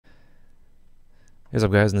What's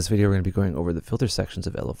up, guys? In this video we're going to be going over the filter sections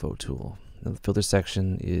of LFOTool. Now, the filter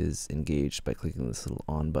section is engaged by clicking this little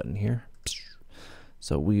on button here.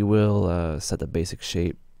 So we will set the basic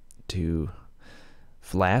shape to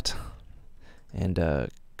flat and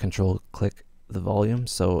control click the volume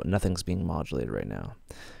so nothing's being modulated right now.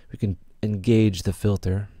 We can engage the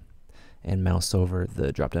filter and mouse over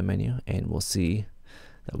the drop down menu and we'll see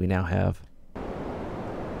that we now have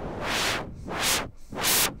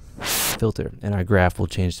filter, and our graph will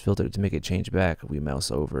change the filter. To make it change back, we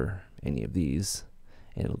mouse over any of these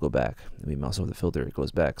and it'll go back. And we mouse over the filter, it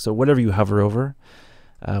goes back. So whatever you hover over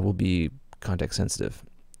will be context sensitive.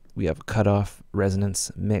 We have cutoff,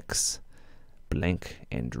 resonance, mix, blank,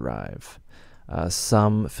 and drive.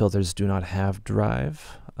 Some filters do not have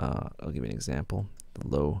drive. I'll give you an example. The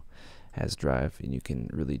low has drive, and you can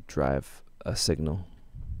really drive a signal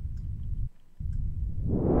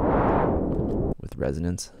with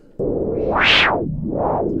resonance.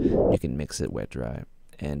 You can mix it wet dry,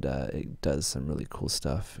 and it does some really cool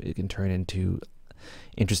stuff. It can turn into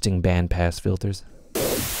interesting bandpass filters,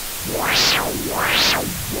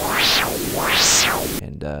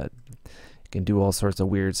 and it can do all sorts of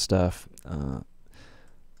weird stuff.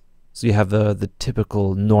 So you have the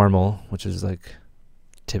typical normal, which is like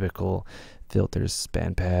typical filters: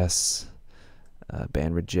 bandpass,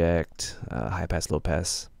 band reject, high pass, low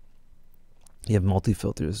pass. You have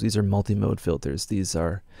multi-filters. These are multi-mode filters. These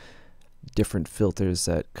are different filters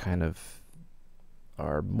that kind of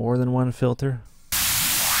are more than one filter.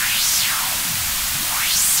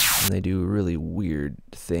 And they do really weird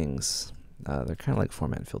things. They're kind of like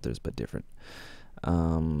format filters, but different.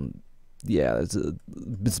 Yeah, it's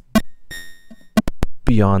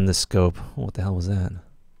beyond the scope. What the hell was that?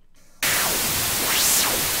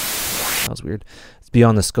 That was weird. It's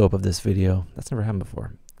beyond the scope of this video. That's never happened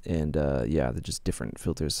before. And yeah, they're just different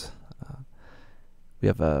filters. We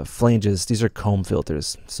have flanges. These are comb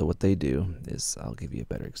filters. So what they do is, I'll give you a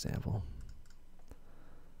better example.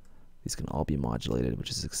 These can all be modulated, which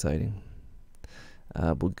is exciting.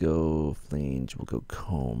 We'll go flange. We'll go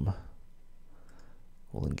comb.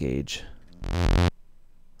 We'll engage.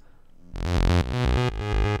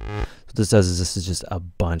 What this does is this is just a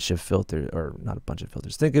bunch of filters, or not a bunch of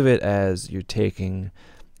filters. Think of it as you're taking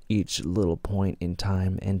each little point in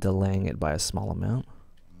time and delaying it by a small amount.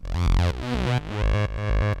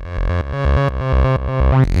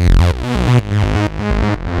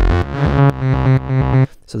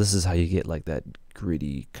 So this is how you get like that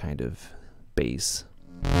gritty kind of bass.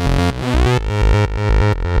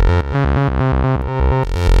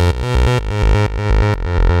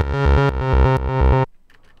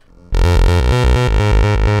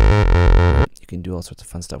 Can do all sorts of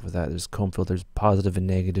fun stuff with that. There's comb filters, positive and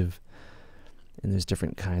negative, and there's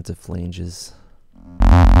different kinds of flanges.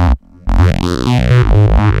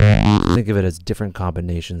 Think of it as different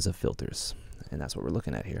combinations of filters, and that's what we're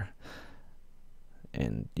looking at here.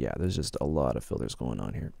 And yeah, there's just a lot of filters going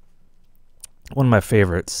on here. One of my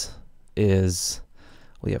favorites is,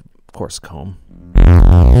 we have Coarse Comb,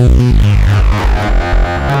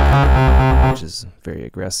 which is very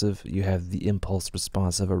aggressive. You have the impulse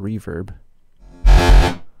response of a reverb.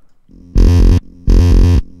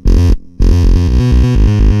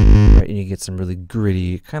 Right, and you get some really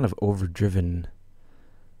gritty, kind of overdriven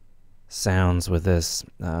sounds with this.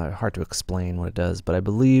 Hard to explain what it does, but I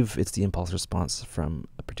believe it's the impulse response from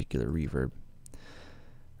a particular reverb.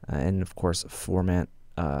 And of course, format,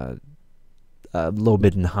 low,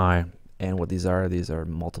 mid, and high. And what these are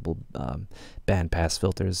multiple bandpass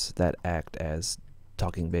filters that act as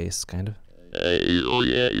talking bass, kind of. Right,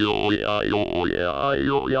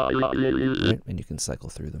 and you can cycle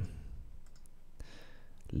through them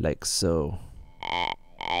like so.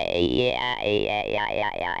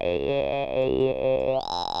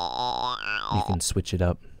 You can switch it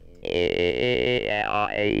up.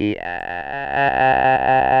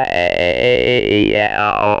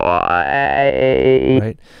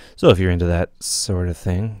 Right, so if you're into that sort of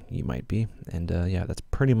thing, you might be. And yeah, that's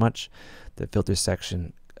pretty much the filter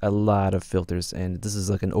section. A lot of filters, and this is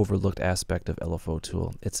like an overlooked aspect of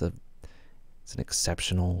LFOTool. It's an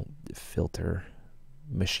exceptional filter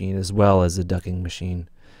machine as well as a ducking machine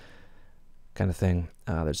kind of thing.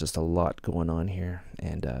 There's just a lot going on here,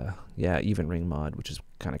 and yeah, even ring mod, which is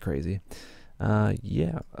kind of crazy.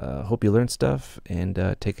 Yeah, hope you learned stuff,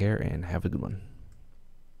 and take care and have a good one.